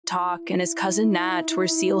Talk and his cousin Nat were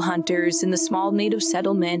seal hunters in the small native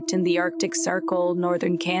settlement in the Arctic Circle,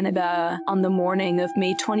 northern Canada. On the morning of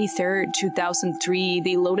May 23, 2003,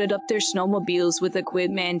 they loaded up their snowmobiles with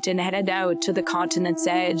equipment and headed out to the continent's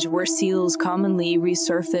edge where seals commonly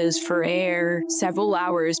resurface for air. Several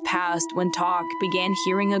hours passed when Talk began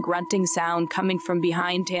hearing a grunting sound coming from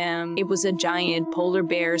behind him. It was a giant polar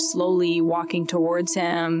bear slowly walking towards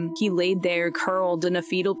him. He laid there curled in a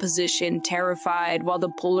fetal position, terrified, while the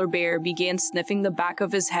polar bear began sniffing the back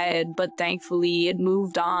of his head, but thankfully it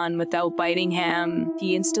moved on without biting him.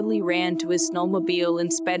 He instantly ran to his snowmobile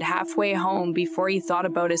and sped halfway home before he thought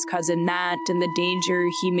about his cousin Nat and the danger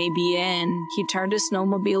he may be in. He turned his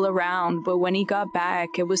snowmobile around, but when he got back,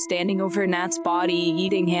 it was standing over Nat's body,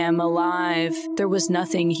 eating him alive. There was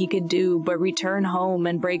nothing he could do but return home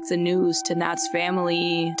and break the news to Nat's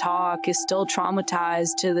family. Talk is still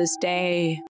traumatized to this day.